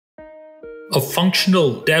A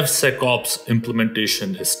functional DevSecOps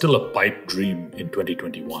implementation is still a pipe dream in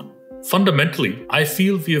 2021. Fundamentally, I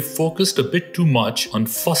feel we have focused a bit too much on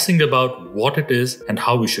fussing about what it is and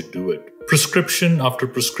how we should do it. Prescription after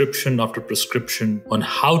prescription after prescription on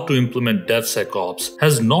how to implement DevSecOps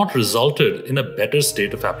has not resulted in a better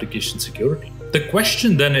state of application security. The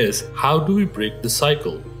question then is, how do we break the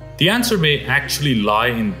cycle? The answer may actually lie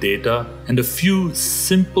in data and a few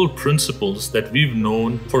simple principles that we've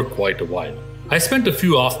known for quite a while. I spent a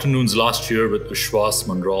few afternoons last year with Vishwas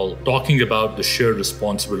Manral talking about the shared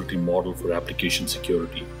responsibility model for application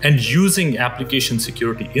security and using application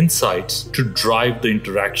security insights to drive the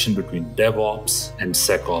interaction between DevOps and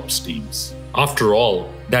SecOps teams. After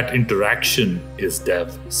all, that interaction is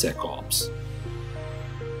DevSecOps.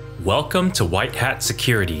 Welcome to White Hat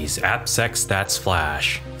Security's AppSec Stats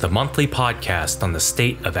Flash, the monthly podcast on the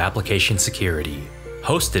state of application security.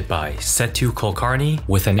 Hosted by Setu Kulkarni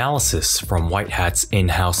with analysis from White Hat's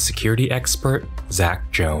in-house security expert,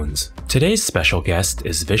 Zach Jones. Today's special guest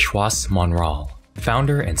is Vishwas Manral,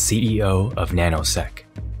 founder and CEO of Nanosec.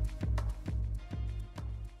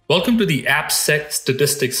 Welcome to the AppSec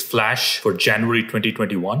Statistics Flash for January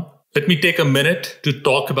 2021. Let me take a minute to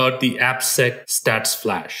talk about the AppSec Stats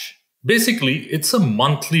Flash. Basically, it's a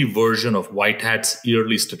monthly version of White Hat's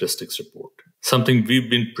yearly statistics report, something we've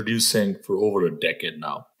been producing for over a decade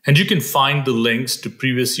now. And you can find the links to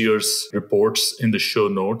previous year's reports in the show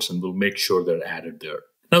notes, and we'll make sure they're added there.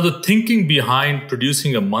 Now, the thinking behind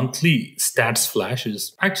producing a monthly stats flash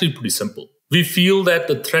is actually pretty simple. We feel that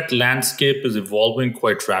the threat landscape is evolving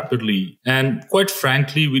quite rapidly, and quite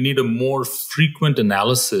frankly, we need a more frequent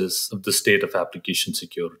analysis of the state of application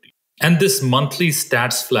security. And this monthly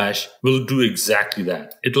stats flash will do exactly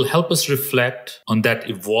that. It will help us reflect on that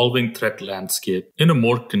evolving threat landscape in a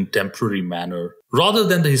more contemporary manner, rather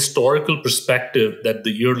than the historical perspective that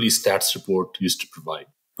the yearly stats report used to provide.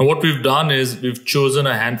 And what we've done is we've chosen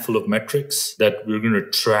a handful of metrics that we're going to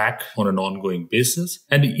track on an ongoing basis.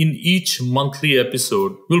 And in each monthly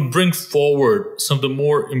episode, we'll bring forward some of the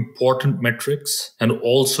more important metrics and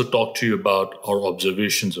also talk to you about our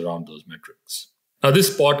observations around those metrics. Now,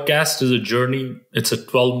 this podcast is a journey. It's a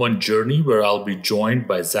 12-month journey where I'll be joined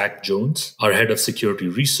by Zach Jones, our head of security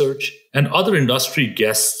research, and other industry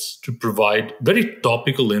guests to provide very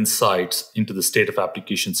topical insights into the state of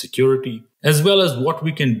application security, as well as what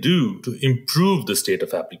we can do to improve the state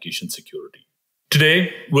of application security.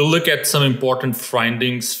 Today, we'll look at some important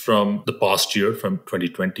findings from the past year, from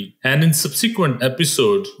 2020. And in subsequent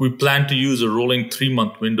episodes, we plan to use a rolling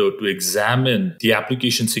 3-month window to examine the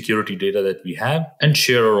application security data that we have and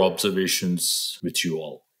share our observations with you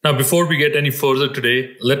all. Now, before we get any further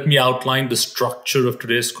today, let me outline the structure of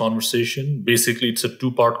today's conversation. Basically, it's a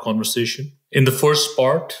 2-part conversation. In the first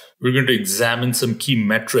part, we're going to examine some key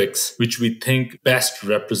metrics which we think best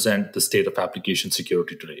represent the state of application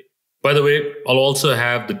security today. By the way, I'll also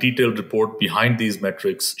have the detailed report behind these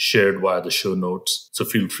metrics shared via the show notes, so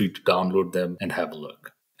feel free to download them and have a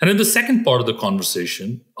look. And in the second part of the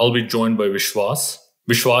conversation, I'll be joined by Vishwas.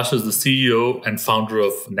 Vishwas is the CEO and founder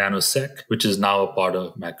of Nanosec, which is now a part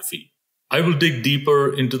of McAfee. I will dig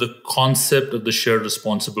deeper into the concept of the shared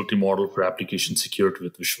responsibility model for application security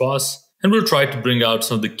with Vishwas, and we'll try to bring out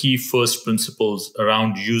some of the key first principles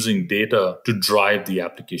around using data to drive the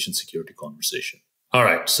application security conversation. All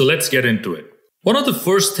right, so let's get into it. One of the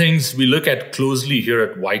first things we look at closely here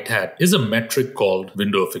at White Hat is a metric called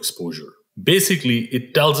window of exposure. Basically,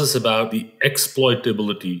 it tells us about the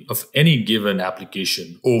exploitability of any given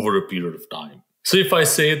application over a period of time. So if I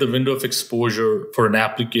say the window of exposure for an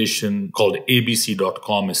application called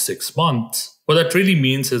abc.com is 6 months, what that really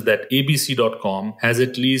means is that abc.com has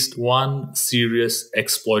at least one serious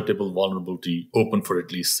exploitable vulnerability open for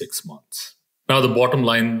at least 6 months. Now, the bottom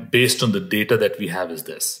line based on the data that we have is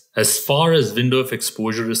this. As far as window of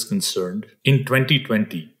exposure is concerned, in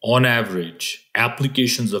 2020, on average,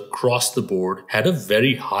 applications across the board had a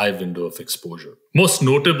very high window of exposure. Most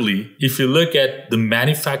notably, if you look at the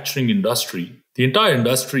manufacturing industry, the entire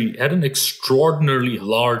industry had an extraordinarily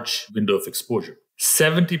large window of exposure.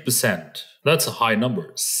 70%, that's a high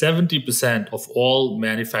number. 70% of all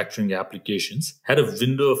manufacturing applications had a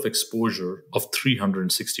window of exposure of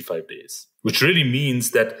 365 days, which really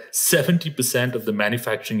means that 70% of the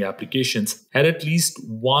manufacturing applications had at least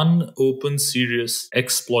one open, serious,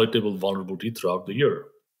 exploitable vulnerability throughout the year.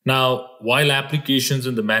 Now, while applications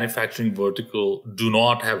in the manufacturing vertical do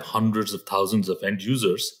not have hundreds of thousands of end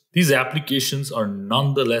users, these applications are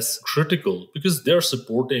nonetheless critical because they're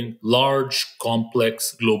supporting large,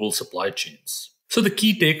 complex global supply chains. So the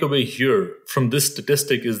key takeaway here from this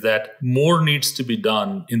statistic is that more needs to be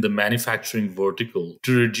done in the manufacturing vertical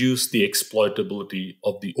to reduce the exploitability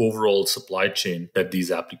of the overall supply chain that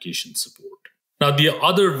these applications support. Now, the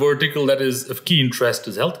other vertical that is of key interest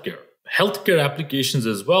is healthcare. Healthcare applications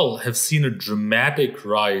as well have seen a dramatic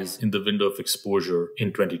rise in the window of exposure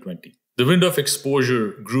in 2020. The window of exposure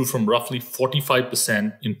grew from roughly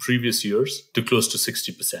 45% in previous years to close to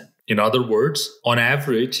 60%. In other words, on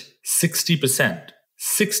average,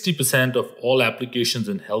 60% of all applications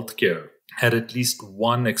in healthcare had at least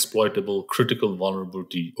one exploitable critical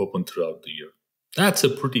vulnerability open throughout the year. That's a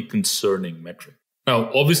pretty concerning metric.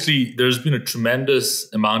 Now, obviously, there's been a tremendous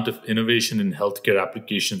amount of innovation in healthcare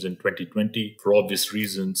applications in 2020 for obvious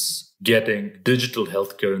reasons, getting digital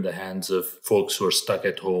healthcare in the hands of folks who are stuck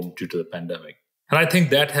at home due to the pandemic. And I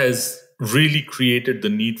think that has really created the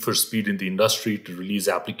need for speed in the industry to release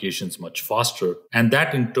applications much faster. And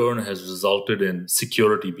that in turn has resulted in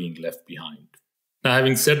security being left behind. Now,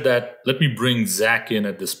 having said that, let me bring Zach in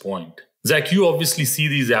at this point. Zach, you obviously see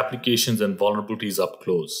these applications and vulnerabilities up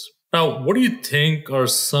close. Now, what do you think are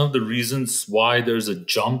some of the reasons why there's a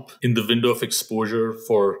jump in the window of exposure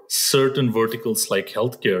for certain verticals like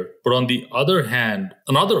healthcare? But on the other hand,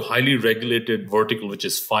 another highly regulated vertical, which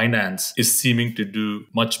is finance, is seeming to do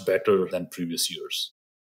much better than previous years.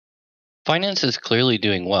 Finance is clearly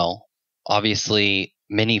doing well. Obviously,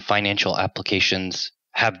 many financial applications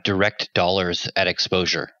have direct dollars at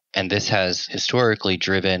exposure. And this has historically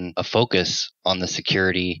driven a focus on the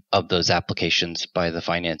security of those applications by the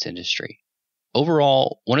finance industry.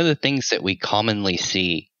 Overall, one of the things that we commonly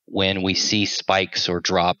see when we see spikes or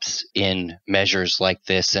drops in measures like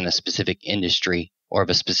this in a specific industry or of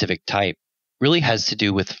a specific type really has to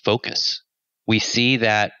do with focus. We see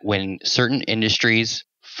that when certain industries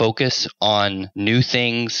focus on new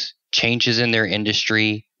things, changes in their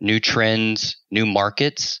industry, new trends, new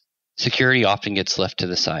markets, security often gets left to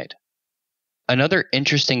the side. Another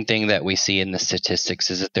interesting thing that we see in the statistics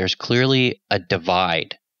is that there's clearly a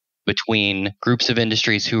divide between groups of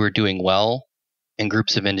industries who are doing well and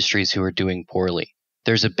groups of industries who are doing poorly.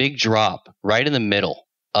 There's a big drop right in the middle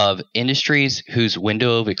of industries whose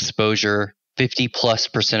window of exposure,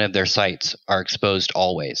 50+% of their sites are exposed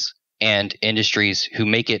always, and industries who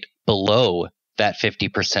make it below that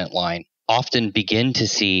 50% line often begin to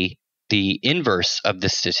see the inverse of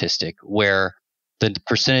this statistic, where the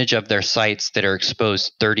percentage of their sites that are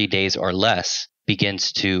exposed 30 days or less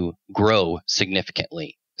begins to grow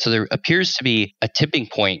significantly. So there appears to be a tipping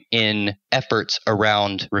point in efforts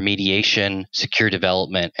around remediation, secure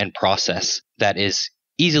development, and process that is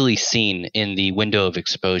easily seen in the window of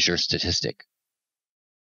exposure statistic.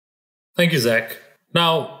 Thank you, Zach.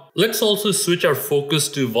 Now, let's also switch our focus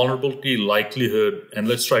to vulnerability likelihood, and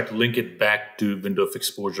let's try to link it back to window of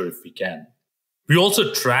exposure if we can. We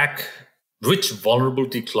also track which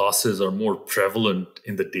vulnerability classes are more prevalent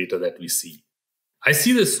in the data that we see. I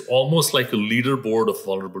see this almost like a leaderboard of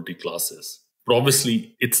vulnerability classes. But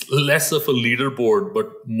obviously, it's less of a leaderboard, but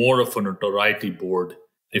more of a notoriety board,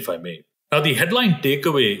 if I may. Now, the headline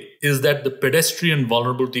takeaway is that the pedestrian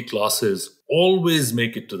vulnerability classes always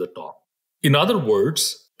make it to the top. In other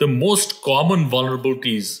words, the most common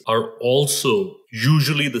vulnerabilities are also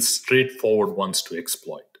usually the straightforward ones to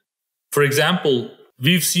exploit. For example,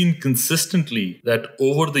 we've seen consistently that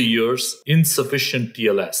over the years, insufficient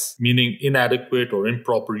TLS, meaning inadequate or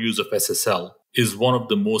improper use of SSL, is one of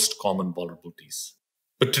the most common vulnerabilities.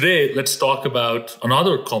 But today, let's talk about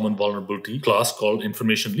another common vulnerability class called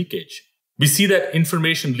information leakage. We see that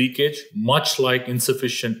information leakage, much like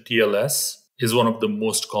insufficient TLS, is one of the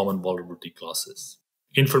most common vulnerability classes.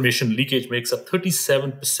 Information leakage makes up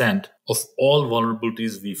 37% of all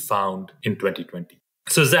vulnerabilities we found in 2020.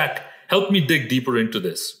 So Zach, help me dig deeper into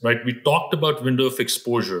this, right? We talked about window of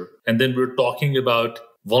exposure, and then we're talking about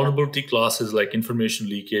vulnerability classes like information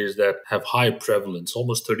leakage that have high prevalence.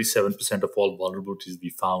 Almost 37% of all vulnerabilities we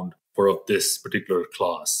found were of this particular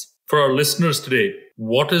class. For our listeners today,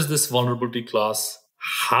 what is this vulnerability class?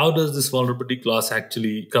 How does this vulnerability class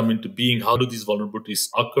actually come into being? How do these vulnerabilities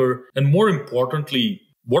occur? And more importantly,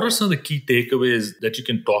 what are some of the key takeaways that you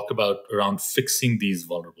can talk about around fixing these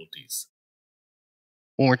vulnerabilities?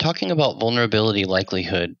 When we're talking about vulnerability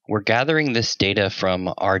likelihood, we're gathering this data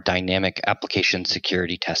from our dynamic application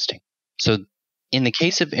security testing. So in the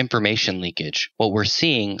case of information leakage, what we're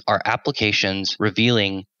seeing are applications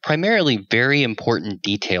revealing primarily very important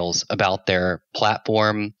details about their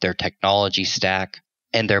platform, their technology stack,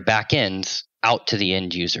 and their backends out to the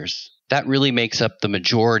end users. that really makes up the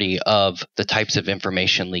majority of the types of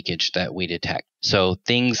information leakage that we detect. So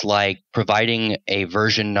things like providing a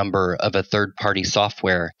version number of a third-party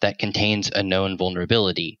software that contains a known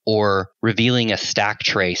vulnerability, or revealing a stack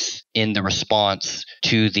trace in the response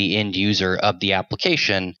to the end user of the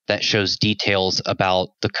application that shows details about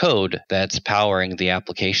the code that's powering the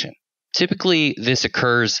application. Typically, this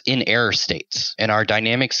occurs in error states, and our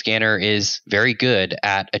dynamic scanner is very good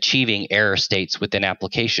at achieving error states within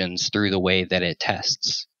applications through the way that it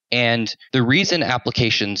tests. And the reason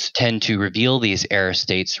applications tend to reveal these error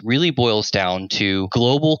states really boils down to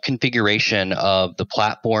global configuration of the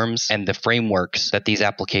platforms and the frameworks that these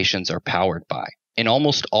applications are powered by. In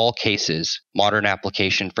almost all cases, modern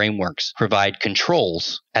application frameworks provide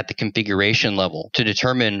controls at the configuration level to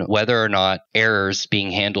determine whether or not errors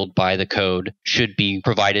being handled by the code should be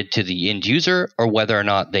provided to the end user or whether or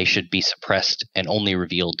not they should be suppressed and only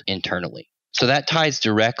revealed internally. So that ties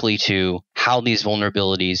directly to how these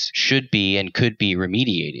vulnerabilities should be and could be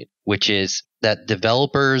remediated, which is that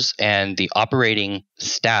developers and the operating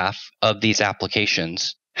staff of these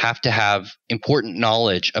applications have to have important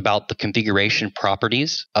knowledge about the configuration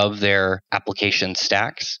properties of their application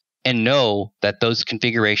stacks and know that those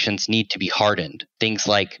configurations need to be hardened, things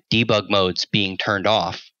like debug modes being turned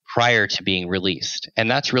off prior to being released. And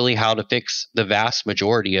that's really how to fix the vast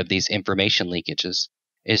majority of these information leakages,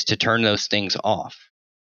 is to turn those things off.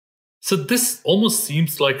 So this almost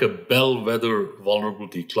seems like a bellwether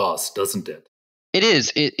vulnerability class, doesn't it? It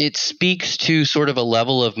is. It speaks to sort of a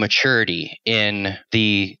level of maturity in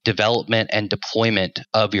the development and deployment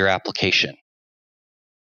of your application.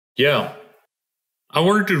 Yeah. I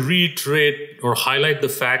wanted to reiterate or highlight the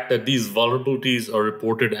fact that these vulnerabilities are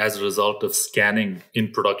reported as a result of scanning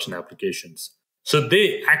in production applications. So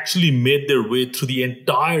they actually made their way through the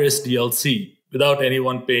entire SDLC without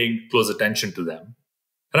anyone paying close attention to them.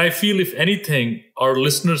 And I feel, if anything, our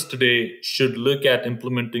listeners today should look at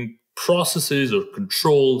implementing processes or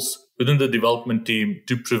controls within the development team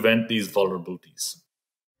to prevent these vulnerabilities.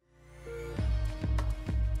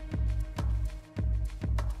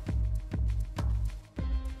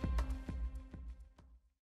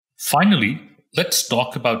 Finally, let's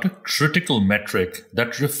talk about a critical metric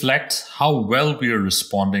that reflects how well we are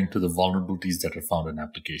responding to the vulnerabilities that are found in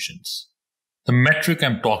applications. The metric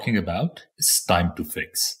I'm talking about is time to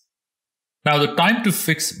fix. Now, the time to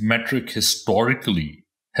fix metric historically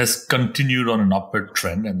has continued on an upward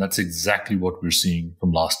trend, and that's exactly what we're seeing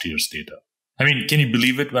from last year's data. I mean, can you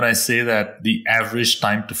believe it when I say that the average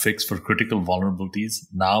time to fix for critical vulnerabilities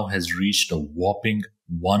now has reached a whopping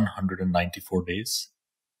 194 days?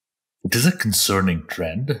 It is a concerning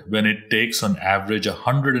trend when it takes on average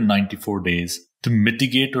 194 days to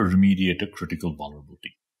mitigate or remediate a critical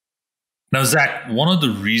vulnerability. Now, Zach, one of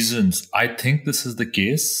the reasons I think this is the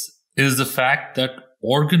case is the fact that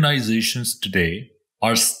organizations today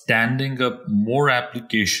are standing up more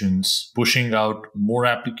applications, pushing out more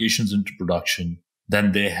applications into production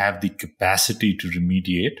than they have the capacity to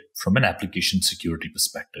remediate from an application security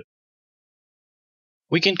perspective.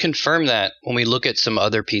 We can confirm that when we look at some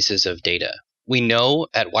other pieces of data. We know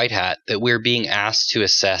at White Hat that we're being asked to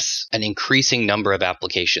assess an increasing number of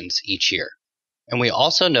applications each year. And we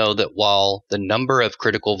also know that while the number of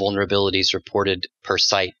critical vulnerabilities reported per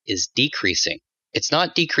site is decreasing, it's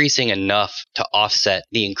not decreasing enough to offset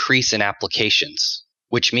the increase in applications,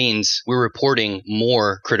 which means we're reporting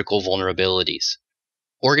more critical vulnerabilities.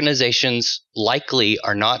 Organizations likely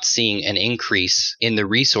are not seeing an increase in the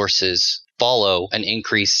resources follow an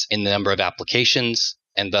increase in the number of applications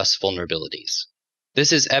and thus vulnerabilities.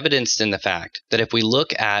 This is evidenced in the fact that if we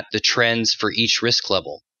look at the trends for each risk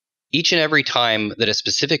level, each and every time that a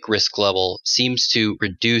specific risk level seems to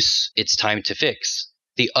reduce its time to fix,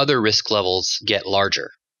 the other risk levels get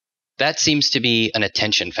larger. That seems to be an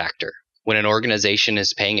attention factor. When an organization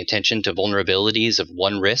is paying attention to vulnerabilities of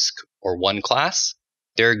one risk or one class,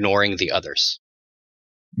 they're ignoring the others.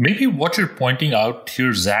 Maybe what you're pointing out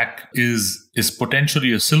here, Zach, is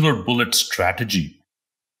potentially a silver bullet strategy.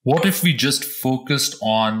 What if we just focused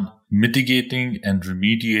on mitigating and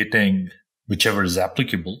remediating, whichever is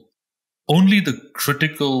applicable, only the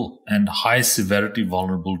critical and high severity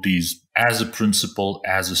vulnerabilities as a principle,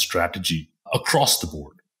 as a strategy across the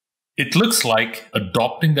board? It looks like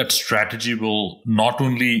adopting that strategy will not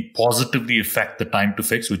only positively affect the time to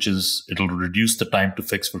fix, which is it'll reduce the time to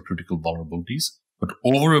fix for critical vulnerabilities, but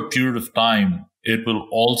over a period of time, it will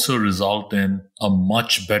also result in a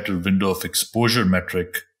much better window of exposure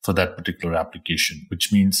metric for that particular application,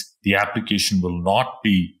 which means the application will not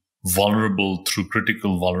be vulnerable through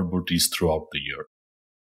critical vulnerabilities throughout the year.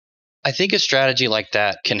 I think a strategy like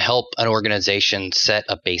that can help an organization set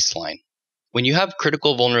a baseline. When you have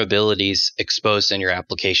critical vulnerabilities exposed in your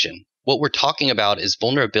application, what we're talking about is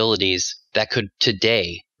vulnerabilities that could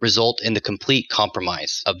today result in the complete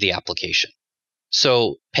compromise of the application.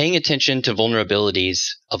 So paying attention to vulnerabilities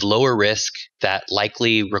of lower risk that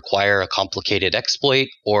likely require a complicated exploit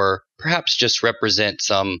or perhaps just represent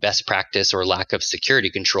some best practice or lack of security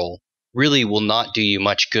control really will not do you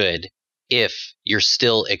much good if you're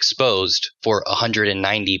still exposed for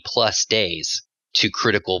 190 plus days to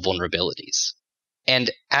critical vulnerabilities. And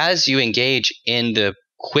as you engage in the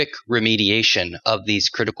quick remediation of these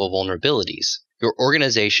critical vulnerabilities, your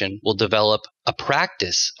organization will develop a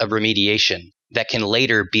practice of remediation that can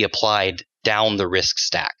later be applied down the risk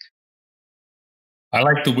stack. I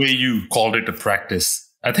like the way you called it a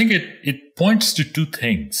practice. I think it points to two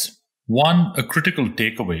things. One, a critical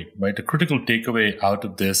takeaway, right? A critical takeaway out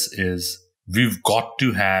of this is we've got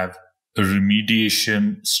to have a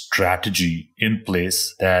remediation strategy in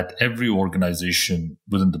place that every organization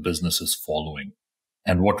within the business is following.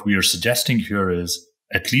 And what we are suggesting here is,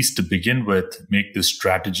 at least to begin with, make this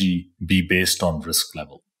strategy be based on risk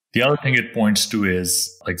level. The other thing it points to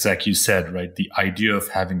is, like Zach, you said, right, the idea of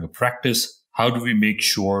having a practice. How do we make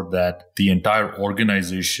sure that the entire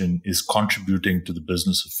organization is contributing to the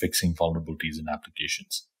business of fixing vulnerabilities in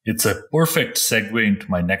applications? It's a perfect segue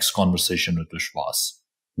into my next conversation with Vishwas.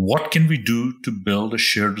 What can we do to build a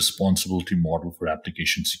shared responsibility model for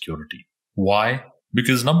application security? Why?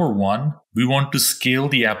 Because number one, we want to scale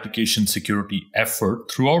the application security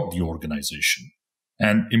effort throughout the organization.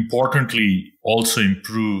 And importantly, also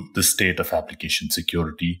improve the state of application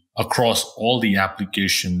security across all the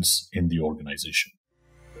applications in the organization.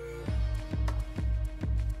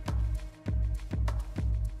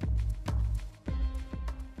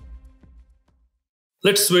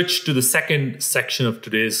 Let's switch to the second section of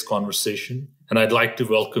today's conversation. And I'd like to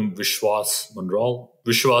welcome Vishwas Mandral.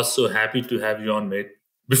 Vishwas, so happy to have you on, mate.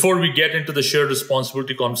 Before we get into the shared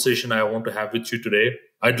responsibility conversation I want to have with you today,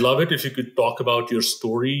 I'd love it if you could talk about your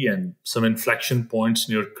story and some inflection points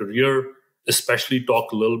in your career, especially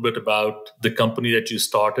talk a little bit about the company that you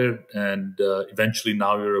started and eventually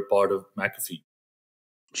now you're a part of McAfee.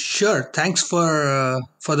 Sure. Thanks for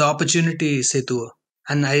the opportunity, Setu.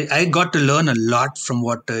 And I got to learn a lot from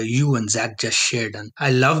what you and Zach just shared. And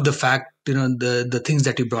I love the fact, the things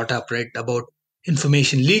that you brought up, right, about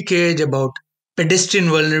information leakage, about pedestrian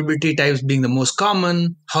vulnerability types being the most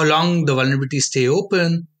common, how long the vulnerabilities stay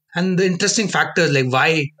open, and the interesting factors like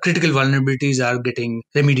why critical vulnerabilities are getting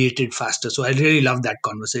remediated faster. So I really love that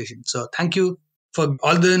conversation. So thank you for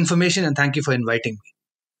all the information and thank you for inviting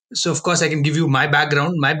me. So of course I can give you my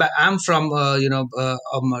background. I'm from, I'm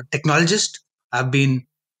a technologist. I've been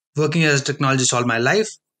working as a technologist all my life.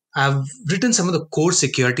 I've written some of the core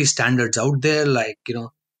security standards out there, like,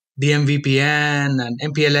 DMVPN and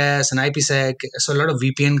MPLS and IPsec, so a lot of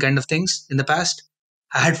VPN kind of things in the past.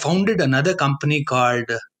 I had founded another company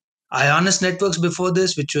called Ionis Networks before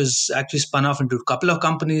this, which was actually spun off into a couple of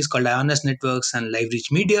companies called Ionis Networks and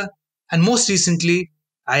LiveReach Media. And most recently,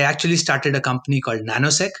 I actually started a company called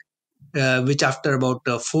Nanosec, which after about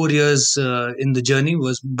 4 years in the journey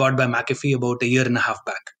was bought by McAfee about a year and a half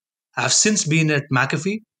back. I've since been at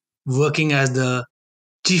McAfee working as the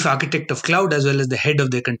chief architect of cloud as well as the head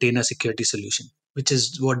of their container security solution, which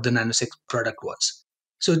is what the Nanosec product was.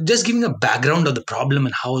 So just giving a background of the problem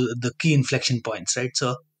and how the key inflection points, right?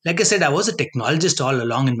 So like I said, I was a technologist all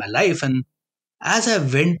along in my life. And as I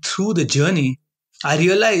went through the journey, I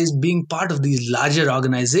realized being part of these larger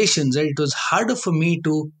organizations, right, it was harder for me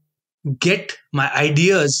to get my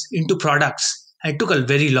ideas into products. It took a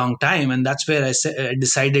very long time. And that's where I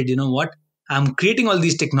decided, I'm creating all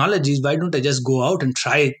these technologies. Why don't I just go out and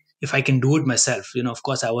try if I can do it myself? Of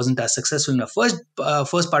course, I wasn't as successful in the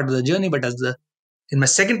first part of the journey, but in my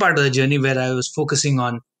second part of the journey where I was focusing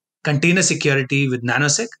on container security with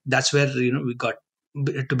Nanosec, that's where, we got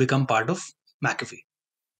to become part of McAfee.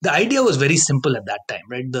 The idea was very simple at that time,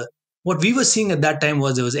 right? What we were seeing at that time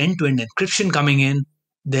was there was end-to-end encryption coming in.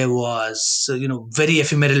 There was, very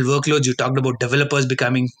ephemeral workloads. You talked about developers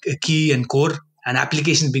becoming key and core and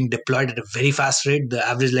applications being deployed at a very fast rate. The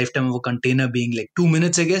average lifetime of a container being like 2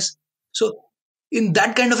 minutes, I guess. So in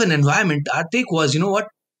that kind of an environment, our take was,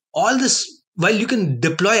 all this, while you can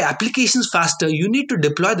deploy applications faster, you need to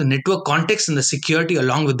deploy the network context and the security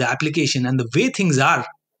along with the application. And the way things are,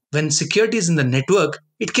 when security is in the network,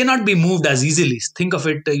 it cannot be moved as easily. Think of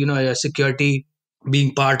it, your security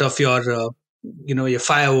being part of your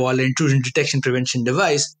firewall, intrusion detection prevention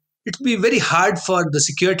device. It will be very hard for the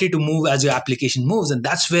security to move as your application moves. And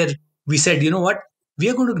that's where we said, we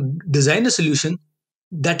are going to design a solution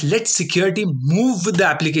that lets security move with the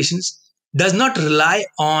applications, does not rely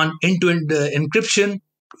on end-to-end encryption,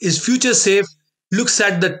 is future safe, looks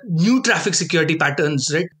at the new traffic security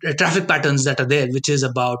patterns, right? Traffic patterns that are there, which is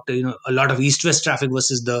about a lot of east-west traffic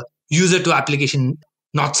versus the user to application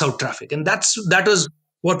north-south traffic, and that was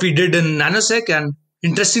what we did in nanosec. And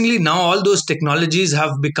interestingly, now all those technologies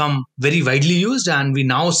have become very widely used, and we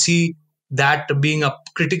now see that being a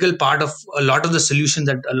critical part of a lot of the solutions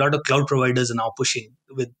that a lot of cloud providers are now pushing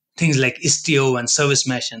with things like Istio and Service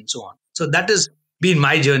Mesh and so on. So that has been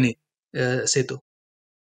my journey, Setu.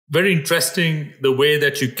 Very interesting the way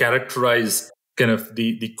that you characterize kind of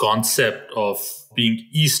the concept of being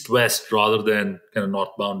east-west rather than kind of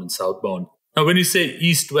northbound and southbound. Now, when you say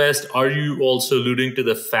east-west, are you also alluding to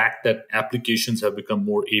the fact that applications have become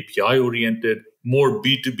more API-oriented, more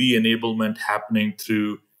B2B enablement happening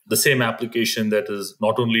through the same application that is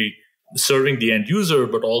not only serving the end user,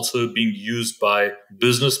 but also being used by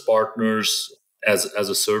business partners as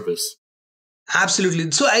a service?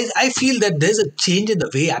 Absolutely. So I feel that there's a change in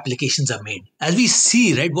the way applications are made. As we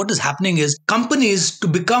see, right, what is happening is companies, to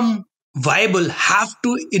become viable, have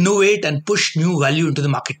to innovate and push new value into the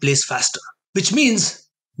marketplace faster, which means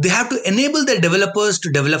they have to enable their developers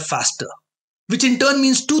to develop faster, which in turn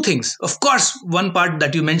means two things. Of course, one part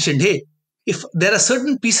that you mentioned, hey, if there are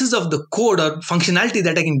certain pieces of the code or functionality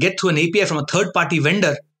that I can get through an API from a third-party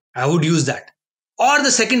vendor, I would use that. Or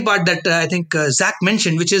the second part that I think Zach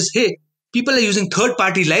mentioned, which is, hey, people are using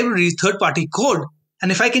third-party libraries, third-party code,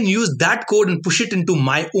 and if I can use that code and push it into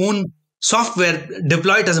my own software,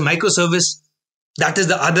 deploy it as a microservice, that is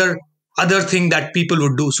the other thing that people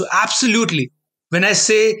would do. So absolutely, when I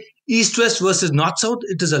say east-west versus north-south,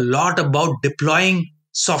 it is a lot about deploying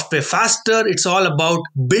software faster. It's all about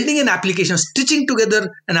building an application, stitching together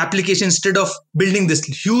an application instead of building this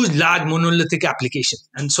huge, large, monolithic application.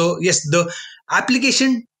 And so, yes, the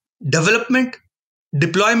application development,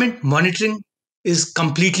 deployment, monitoring is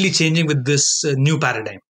completely changing with this new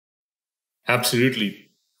paradigm. Absolutely.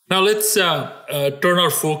 Now let's turn our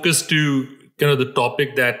focus to kind of the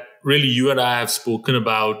topic that really you and I have spoken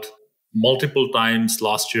about multiple times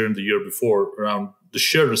last year and the year before around the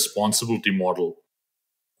shared responsibility model.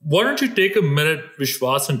 Why don't you take a minute,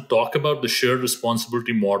 Vishwas, and talk about the shared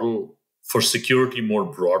responsibility model for security more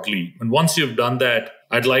broadly? And once you've done that,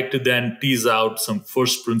 I'd like to then tease out some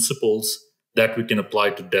first principles that we can apply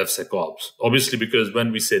to DevSecOps. Obviously, because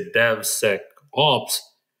when we say DevSecOps,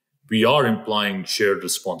 we are implying shared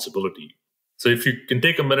responsibility. So if you can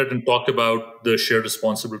take a minute and talk about the shared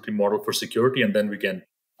responsibility model for security, and then we can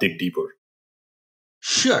dig deeper.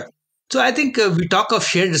 Sure. So I think we talk of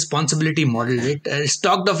shared responsibility model, right? It's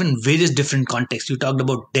talked of in various different contexts. You talked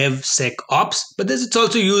about DevSecOps, but it's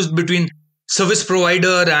also used between service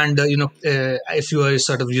provider and, if you are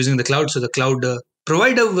sort of using the cloud, so the cloud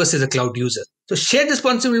provider versus the cloud user. So shared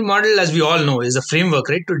responsibility model, as we all know, is a framework,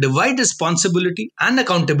 right, to divide responsibility and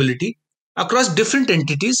accountability across different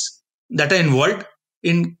entities that are involved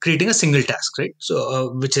in creating a single task, right?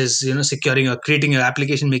 So which is, securing or creating your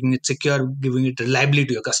application, making it secure, giving it reliably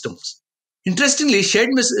to your customers. Interestingly, shared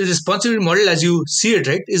responsibility model, as you see it,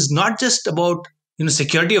 right, is not just about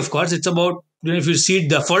security. Of course, it's about if you see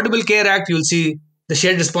the Affordable Care Act, you'll see the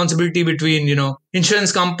shared responsibility between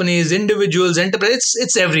insurance companies, individuals, enterprise.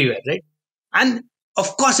 It's everywhere, right? And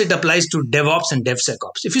of course, it applies to DevOps and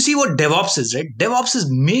DevSecOps. If you see what DevOps is, right, DevOps is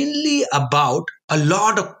mainly about a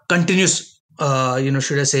lot of continuous,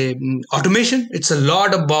 automation. It's a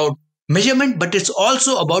lot about measurement, but it's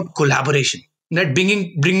also about collaboration, right?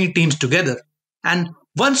 Bringing teams together. And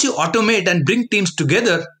once you automate and bring teams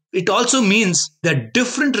together, it also means that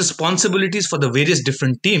different responsibilities for the various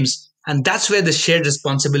different teams. And that's where the shared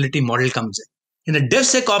responsibility model comes in. In a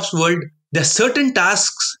DevSecOps world, there are certain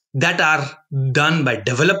tasks that are done by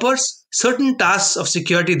developers, certain tasks of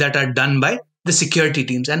security that are done by the security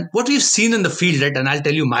teams. And what we've seen in the field, right, and I'll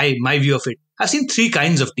tell you my view of it, I've seen three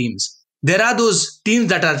kinds of teams. There are those teams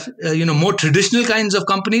that are, more traditional kinds of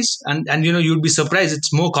companies. And you'd be surprised,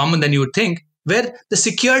 it's more common than you would think, where the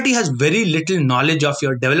security has very little knowledge of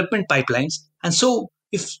your development pipelines. And so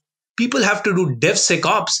if people have to do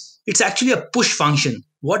DevSecOps, it's actually a push function.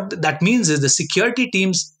 What that means is the security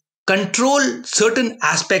teams control certain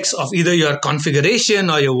aspects of either your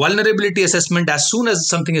configuration or your vulnerability assessment. As soon as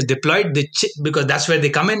something is deployed, because that's where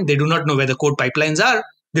they come in, they do not know where the code pipelines are.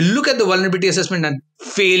 They look at the vulnerability assessment and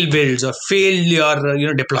fail builds or fail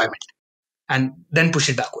your deployment and then push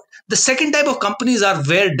it backward. The second type of companies are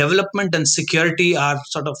where development and security are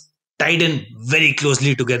sort of tied in very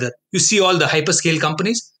closely together. You see all the hyperscale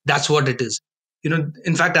companies, that's what it is.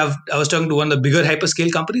 In fact, I was talking to one of the bigger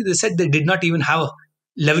hyperscale companies. They said they did not even have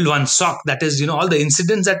level 1 SOC. That is, all the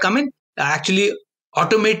incidents that come in are actually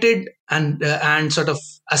automated and sort of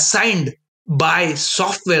assigned by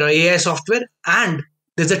software or AI software. And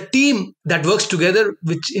there's a team that works together,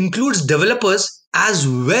 which includes developers as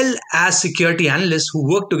well as security analysts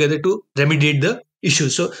who work together to remediate the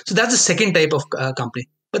issues. So that's the second type of company.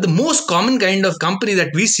 But the most common kind of company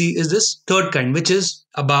that we see is this third kind, which is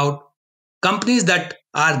about companies that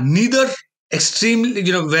are neither extremely,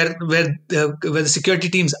 where the security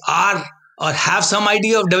teams are or have some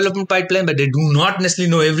idea of development pipeline, but they do not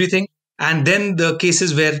necessarily know everything. And then the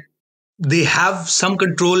cases where they have some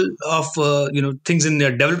control of things in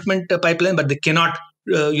their development pipeline, but they cannot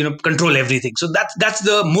control everything. So that's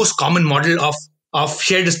the most common model of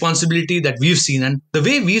shared responsibility that we've seen. And the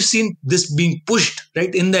way we've seen this being pushed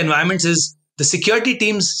right in the environments is the security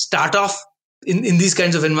teams start off in these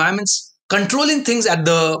kinds of environments, controlling things at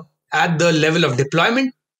the level of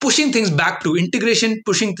deployment, pushing things back to integration,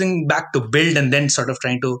 pushing things back to build, and then sort of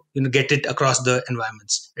trying to get it across the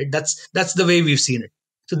environments. Right? That's the way we've seen it.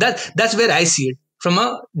 So that's where I see it from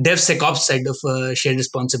a DevSecOps side of shared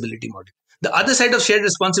responsibility model. The other side of shared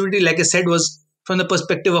responsibility, like I said, was from the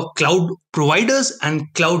perspective of cloud providers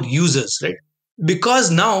and cloud users, right? Because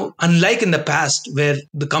now, unlike in the past, where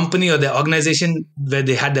the company or the organization, where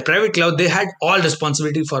they had the private cloud, they had all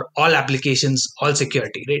responsibility for all applications, all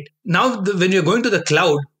security, right? Now, when you're going to the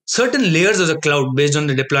cloud, certain layers of the cloud based on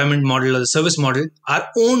the deployment model or the service model are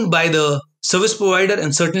owned by the service provider,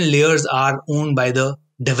 and certain layers are owned by the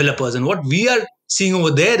developers. And what we are seeing over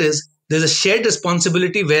there is there's a shared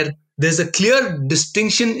responsibility where there's a clear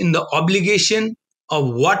distinction in the obligation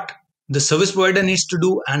of what the service provider needs to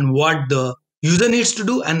do and what the user needs to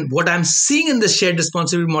do. And what I'm seeing in the shared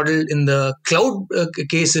responsibility model in the cloud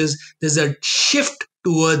cases, there's a shift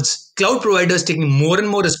towards cloud providers taking more and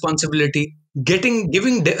more responsibility, giving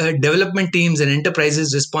development teams and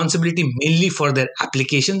enterprises responsibility mainly for their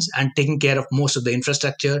applications and taking care of most of the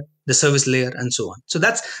infrastructure, the service layer, and so on. So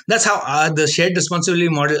that's how the shared responsibility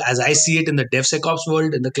model, as I see it in the DevSecOps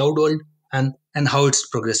world, in the cloud world, and how it's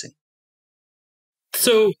progressing.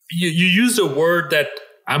 So you used a word that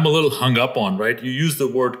I'm a little hung up on, right? You used the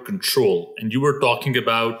word control, and you were talking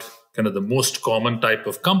about kind of the most common type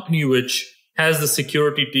of company, which has the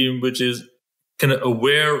security team, which is kind of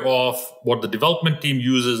aware of what the development team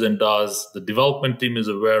uses and does. The development team is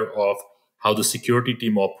aware of how the security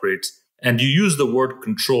team operates. And you use the word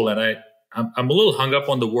control. And I'm a little hung up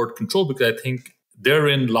on the word control because I think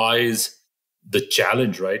therein lies the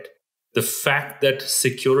challenge, right? The fact that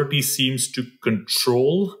security seems to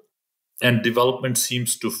control and development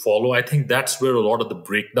seems to follow, I think that's where a lot of the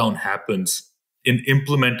breakdown happens in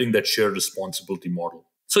implementing that shared responsibility model.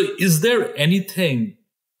 So is there anything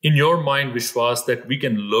in your mind, Vishwas, that we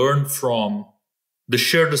can learn from the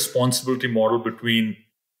shared responsibility model between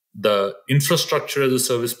the infrastructure as a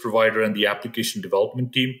service provider and the application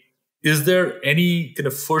development team? Is there any kind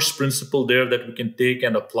of first principle there that we can take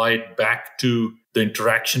and apply it back to the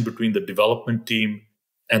interaction between the development team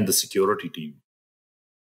and the security team?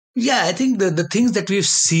 Yeah, I think the things that we've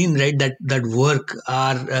seen, right, that work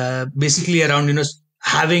are basically around,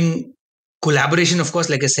 having collaboration. Of course,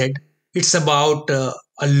 like I said, it's about a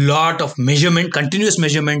lot of measurement,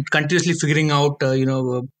 continuously figuring out,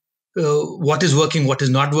 what is working, what is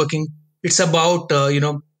not working. It's about,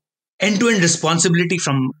 end-to-end responsibility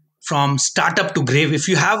from startup to grave. If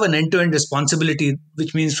you have an end-to-end responsibility,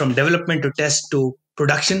 which means from development to test to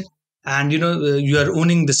production, and you are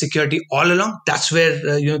owning the security all along, that's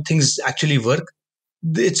where things actually work.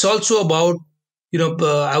 It's also about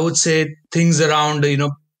I would say things around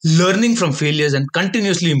learning from failures and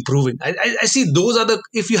continuously improving. I see those are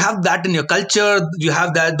if you have that in your culture, you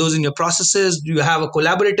have those in your processes, you have a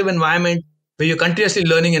collaborative environment where you're continuously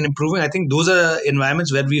learning and improving. I think those are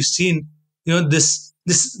environments where we've seen this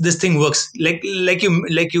thing works. Like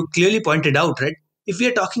you clearly pointed out, right? If we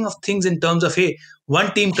are talking of things in terms of, hey,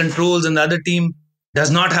 one team controls and the other team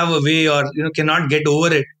does not have a way or cannot get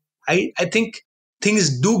over it, I think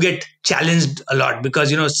things do get challenged a lot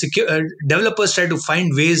because developers try to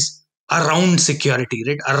find ways around security,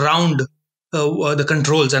 right? Around the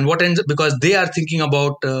controls, and what ends up, because they are thinking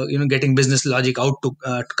about getting business logic out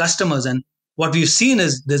to customers. And what we've seen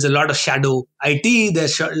is there's a lot of shadow IT,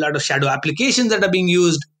 there's a lot of shadow applications that are being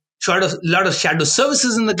used, a lot of shadow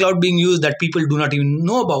services in the cloud being used that people do not even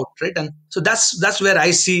know about, right? And so that's where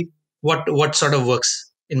I see what sort of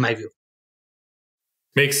works in my view.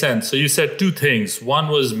 Makes sense. So you said two things. One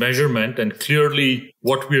was measurement, and clearly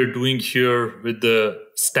what we are doing here with the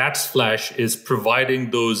Stats Flash is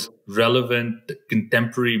providing those relevant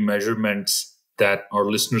contemporary measurements that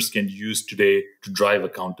our listeners can use today to drive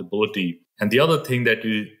accountability. And the other thing that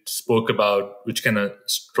you spoke about, which kind of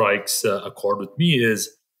strikes a chord with me, is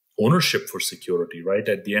ownership for security, right?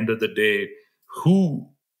 At the end of the day, who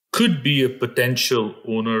could be a potential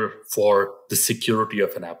owner for the security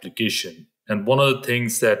of an application? And one of the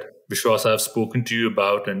things that Vishwas, I've spoken to you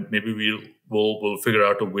about, and maybe we'll figure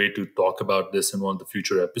out a way to talk about this in one of the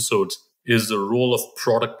future episodes, is the role of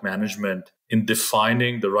product management in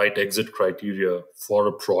defining the right exit criteria for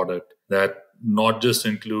a product that not just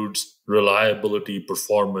includes reliability,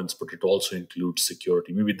 performance, but it also includes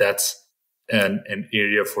security. Maybe that's an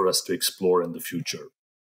area for us to explore in the future.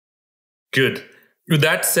 Good. With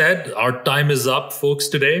that said, our time is up, folks,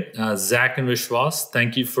 today. Zach and Vishwas,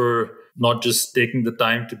 thank you for not just taking the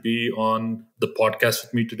time to be on the podcast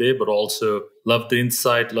with me today, but also love the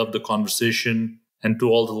insight, love the conversation. And to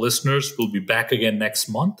all the listeners, we'll be back again next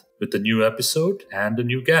month with a new episode and a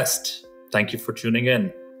new guest. Thank you for tuning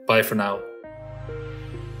in. Bye for now.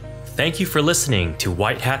 Thank you for listening to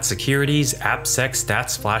White Hat Security's AppSec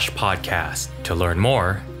Stats Flash podcast. To learn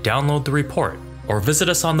more, download the report or visit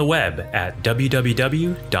us on the web at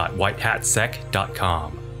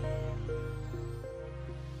www.whitehatsec.com.